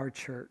tried our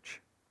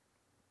church.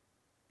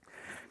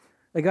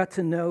 I got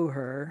to know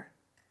her,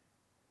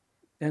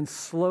 and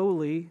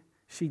slowly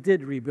she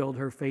did rebuild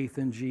her faith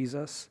in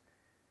Jesus,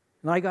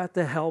 and I got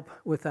to help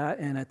with that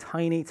in a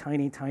tiny,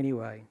 tiny, tiny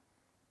way.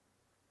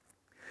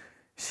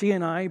 She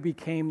and I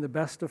became the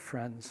best of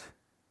friends.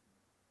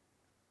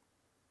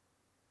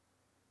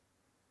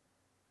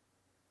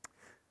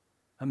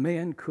 A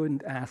man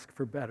couldn't ask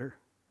for better.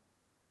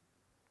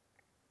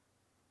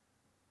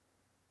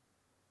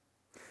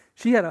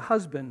 She had a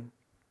husband.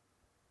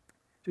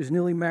 She was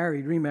newly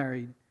married,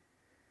 remarried.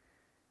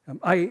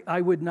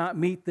 I would not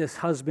meet this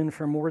husband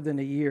for more than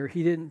a year.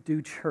 He didn't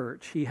do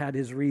church. He had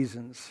his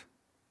reasons.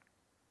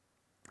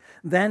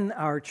 Then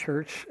our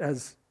church,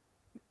 as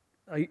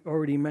I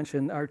already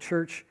mentioned, our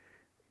church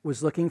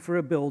was looking for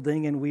a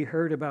building, and we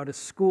heard about a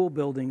school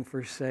building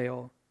for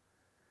sale.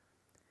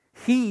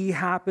 He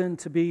happened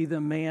to be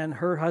the man,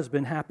 her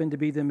husband happened to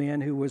be the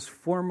man who was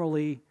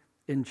formerly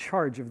in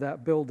charge of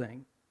that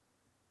building.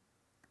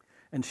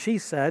 And she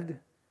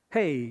said,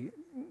 hey,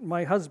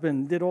 my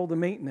husband did all the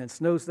maintenance,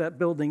 knows that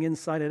building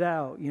inside and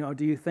out.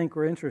 Do you think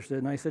we're interested?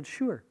 And I said,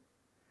 sure.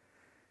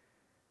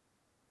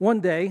 One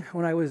day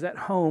when I was at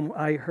home,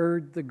 I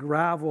heard the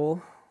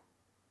gravel,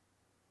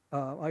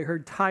 I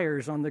heard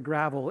tires on the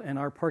gravel in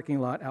our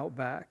parking lot out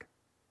back.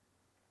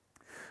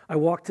 I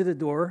walked to the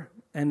door,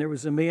 and there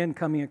was a man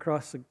coming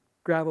across the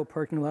gravel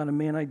parking lot, a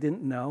man I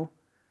didn't know.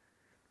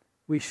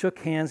 We shook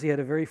hands. He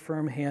had a very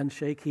firm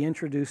handshake. He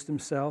introduced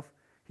himself.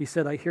 He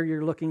said, I hear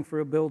you're looking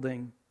for a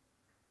building.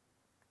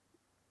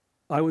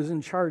 I was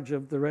in charge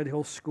of the Red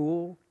Hill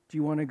School. Do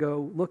you want to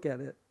go look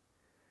at it?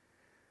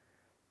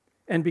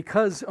 And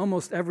because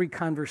almost every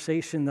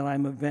conversation that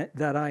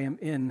I am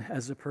in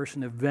as a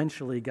person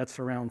eventually gets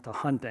around to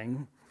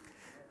hunting,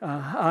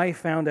 I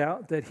found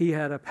out that he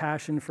had a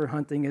passion for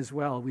hunting as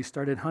well. We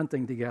started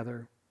hunting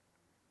together.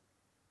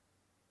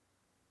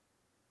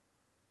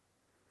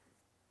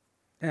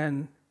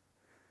 And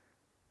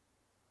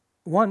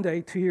one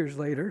day, 2 years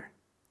later,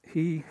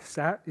 he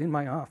sat in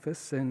my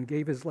office and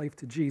gave his life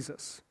to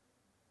Jesus.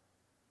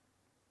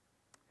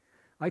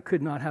 I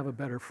could not have a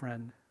better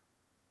friend.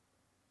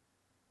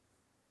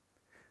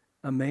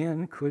 A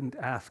man couldn't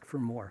ask for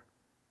more.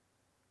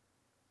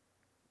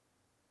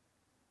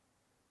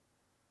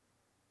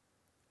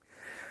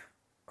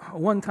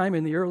 One time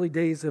in the early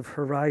days of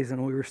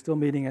Horizon, we were still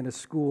meeting at a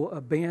school, a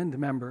band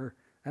member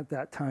at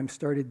that time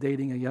started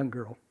dating a young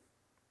girl.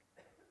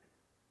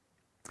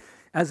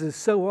 As is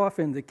so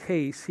often the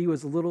case, he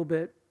was a little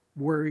bit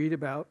worried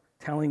about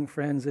telling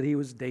friends that he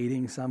was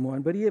dating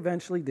someone, but he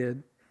eventually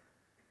did.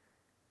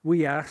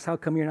 We asked, how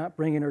come you're not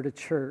bringing her to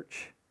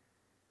church?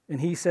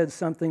 And he said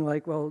something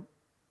like, well,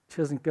 she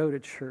doesn't go to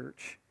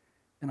church,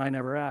 and I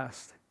never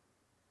asked.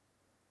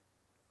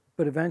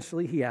 But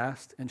eventually he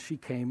asked, and she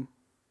came.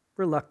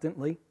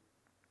 Reluctantly.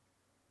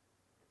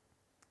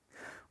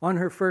 On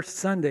her first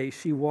Sunday,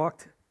 she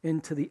walked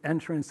into the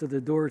entrance of the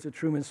doors of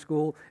Truman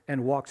School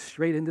and walked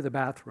straight into the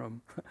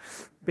bathroom.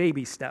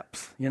 Baby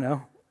steps,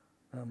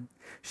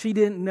 She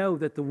didn't know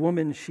that the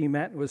woman she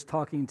met was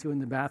talking to in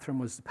the bathroom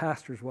was the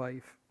pastor's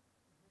wife.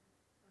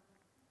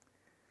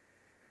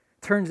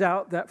 Turns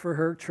out that for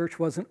her, church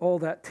wasn't all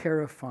that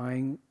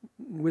terrifying,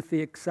 with the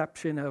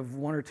exception of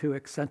one or two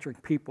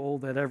eccentric people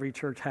that every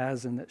church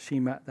has and that she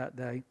met that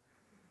day.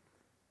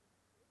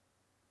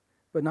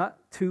 But not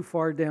too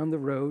far down the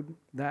road,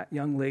 that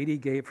young lady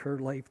gave her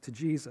life to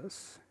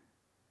Jesus.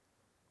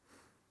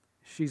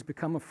 She's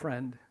become a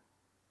friend.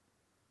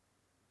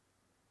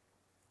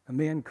 A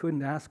man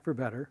couldn't ask for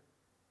better.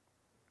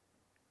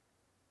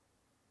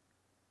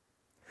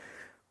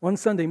 One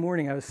Sunday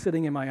morning, I was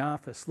sitting in my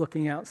office,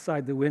 looking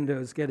outside the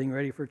windows, getting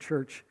ready for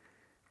church,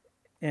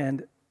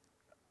 and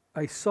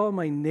I saw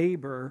my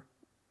neighbor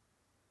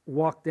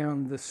walk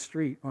down the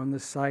street on the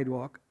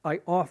sidewalk.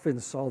 I often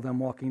saw them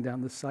walking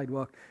down the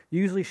sidewalk.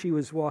 Usually she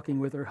was walking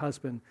with her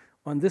husband.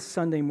 On this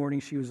Sunday morning,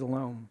 she was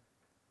alone.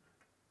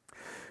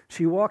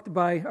 She walked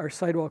by our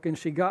sidewalk, and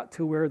she got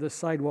to where the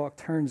sidewalk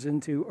turns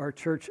into our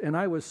church, and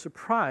I was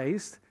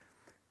surprised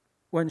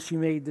when she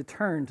made the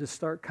turn to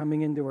start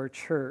coming into our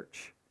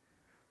church.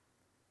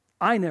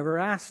 I never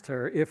asked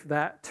her if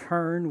that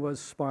turn was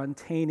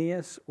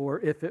spontaneous or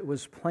if it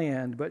was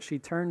planned, but she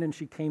turned and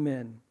she came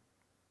in.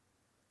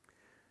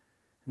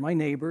 My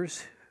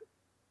neighbors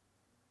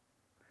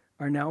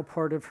are now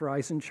part of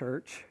Horizon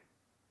Church,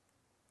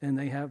 and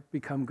they have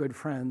become good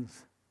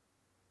friends.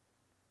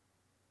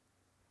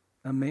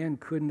 A man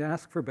couldn't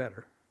ask for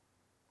better.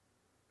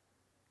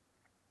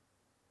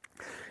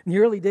 In the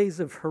early days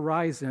of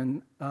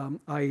Horizon,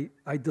 I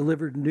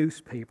delivered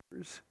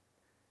newspapers.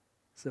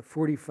 It's a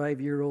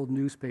 45-year-old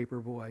newspaper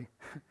boy.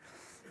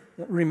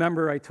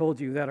 Remember, I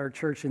told you that our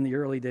church in the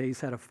early days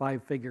had a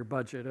 5-figure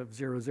budget of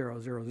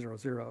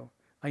 0.0000.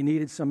 I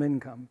needed some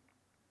income.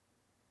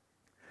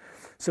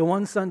 So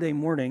one Sunday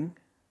morning,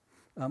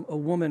 a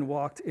woman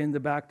walked in the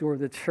back door of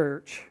the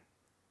church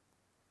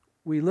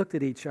we looked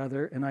at each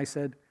other, and I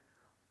said,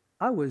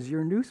 I was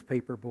your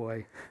newspaper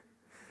boy.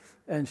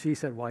 And she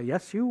said, why,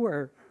 yes, you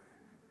were.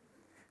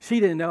 She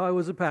didn't know I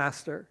was a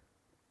pastor.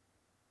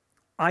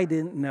 I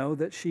didn't know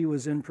that she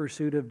was in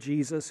pursuit of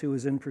Jesus, who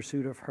was in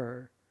pursuit of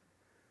her.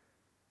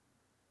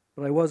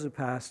 But I was a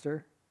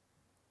pastor.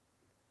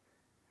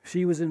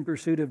 She was in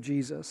pursuit of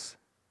Jesus.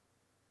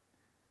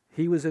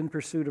 He was in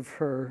pursuit of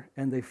her,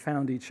 and they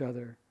found each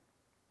other.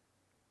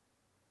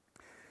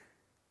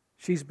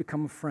 She's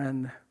become a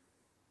friend.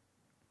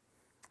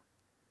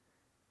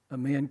 A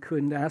man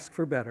couldn't ask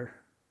for better.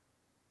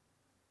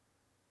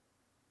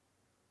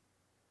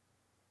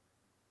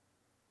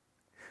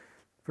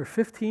 For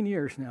 15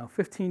 years now,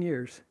 15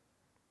 years,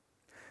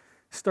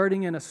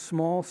 starting in a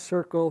small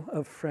circle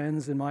of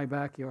friends in my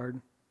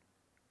backyard,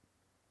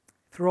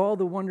 through all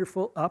the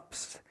wonderful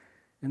ups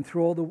and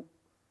through all the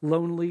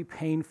lonely,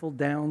 painful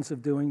downs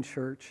of doing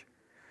church,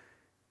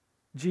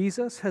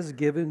 Jesus has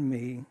given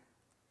me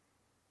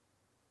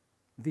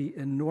the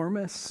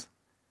enormous,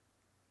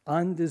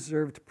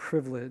 undeserved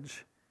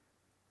privilege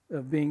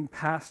of being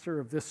pastor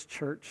of this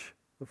church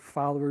of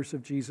followers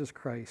of Jesus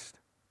Christ.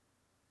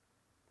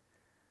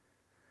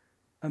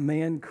 A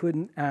man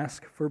couldn't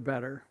ask for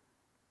better.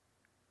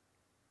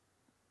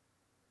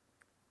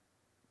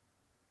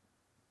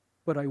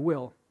 But I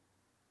will.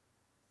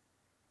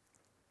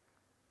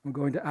 I'm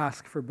going to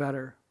ask for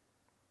better.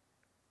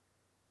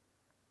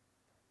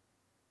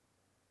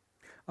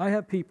 I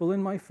have people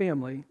in my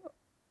family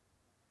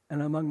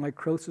and among my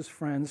closest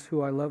friends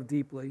who I love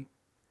deeply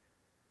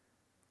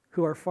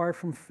who are far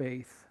from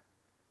faith.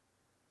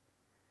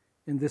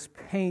 And this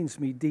pains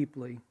me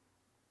deeply.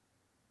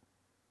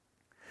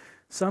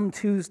 Some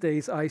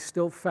Tuesdays I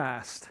still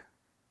fast.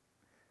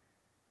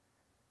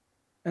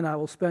 And I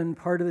will spend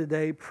part of the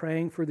day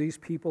praying for these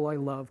people I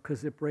love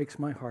because it breaks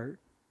my heart.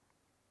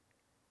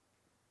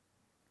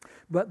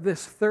 But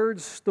this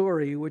third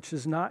story, which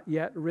is not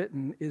yet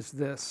written, is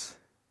this.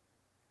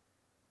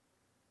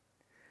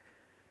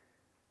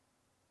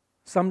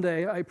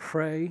 Someday I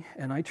pray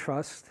and I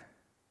trust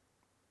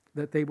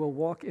that they will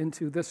walk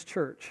into this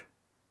church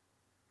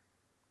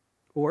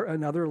or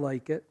another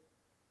like it,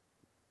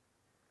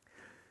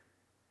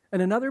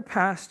 and another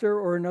pastor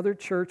or another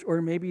church,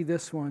 or maybe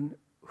this one,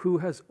 who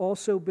has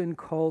also been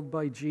called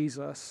by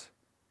Jesus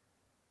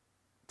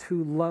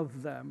to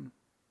love them.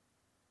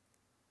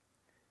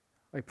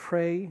 I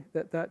pray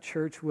that that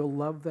church will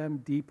love them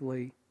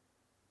deeply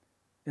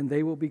and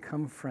they will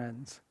become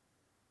friends.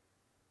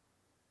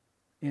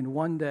 And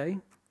one day,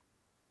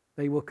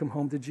 they will come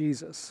home to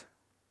Jesus.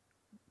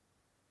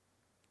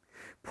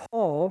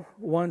 Paul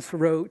once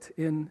wrote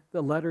in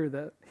the letter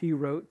that he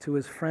wrote to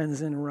his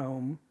friends in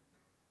Rome,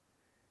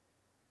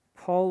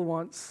 Paul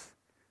once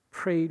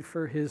prayed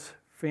for his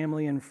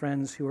family and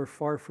friends who are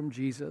far from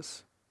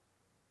Jesus.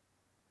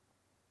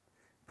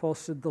 Paul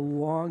said, the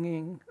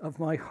longing of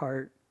my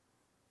heart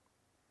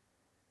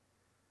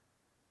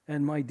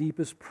and my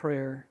deepest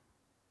prayer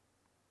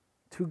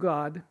to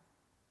God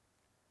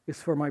is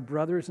for my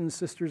brothers and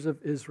sisters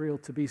of Israel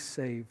to be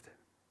saved.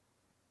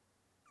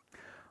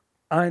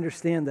 I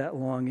understand that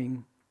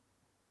longing,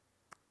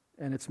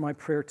 and it's my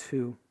prayer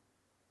too.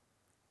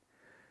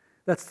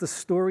 That's the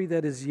story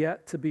that is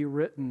yet to be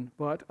written,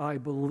 but I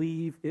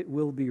believe it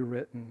will be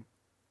written.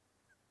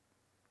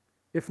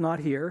 If not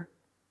here,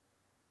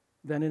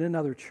 then in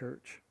another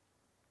church.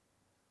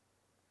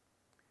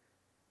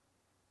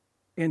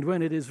 And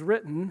when it is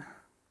written,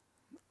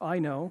 I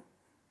know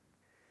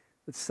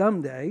that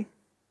someday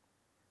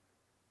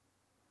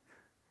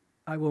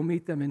I will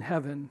meet them in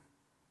heaven,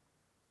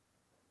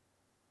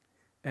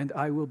 and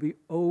I will be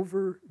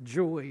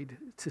overjoyed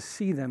to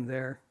see them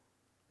there.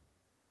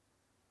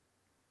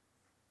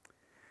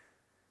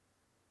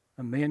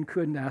 A man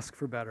couldn't ask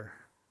for better.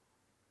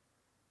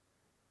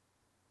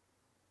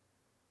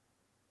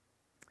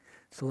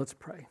 So let's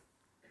pray.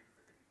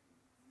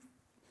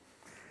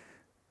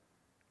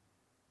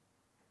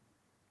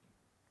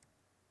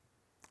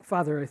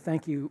 Father, I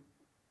thank you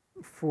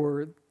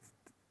for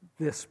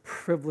this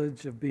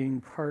privilege of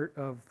being part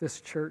of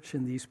this church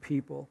and these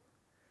people.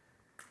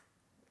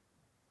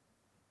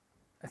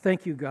 I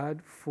thank you,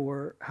 God,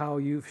 for how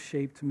you've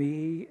shaped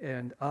me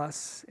and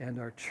us and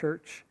our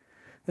church.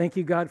 Thank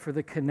you, God, for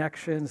the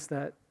connections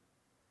that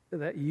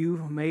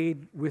you've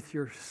made with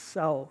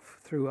yourself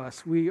through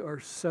us. We are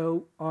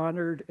so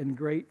honored and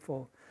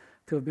grateful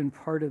to have been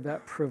part of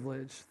that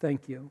privilege.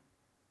 Thank you.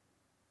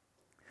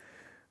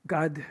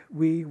 God,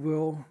 we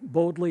will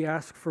boldly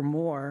ask for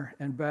more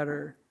and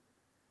better.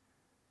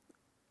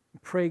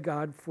 Pray,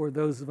 God, for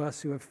those of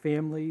us who have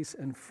families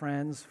and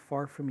friends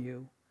far from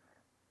you.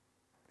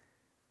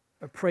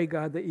 I pray,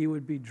 God, that you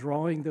would be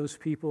drawing those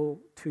people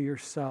to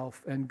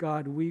yourself. And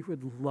God, we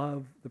would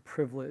love the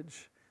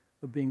privilege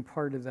of being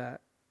part of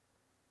that.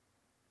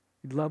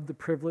 We'd love the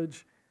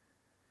privilege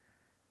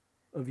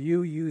of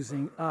you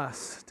using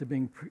us to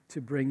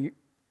bring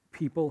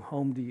people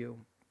home to you.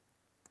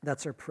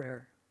 That's our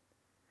prayer.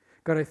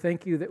 God, I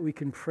thank you that we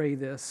can pray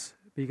this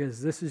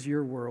because this is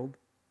your world.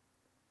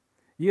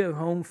 You have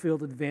home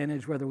field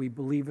advantage whether we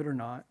believe it or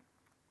not.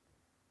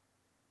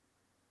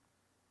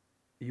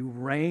 You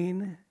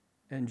reign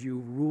and you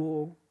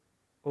rule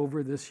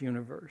over this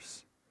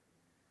universe.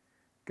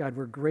 God,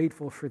 we're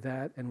grateful for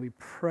that, and we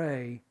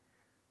pray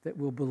that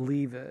we'll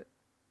believe it.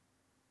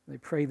 I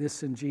pray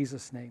this in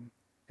Jesus' name.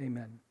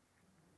 Amen.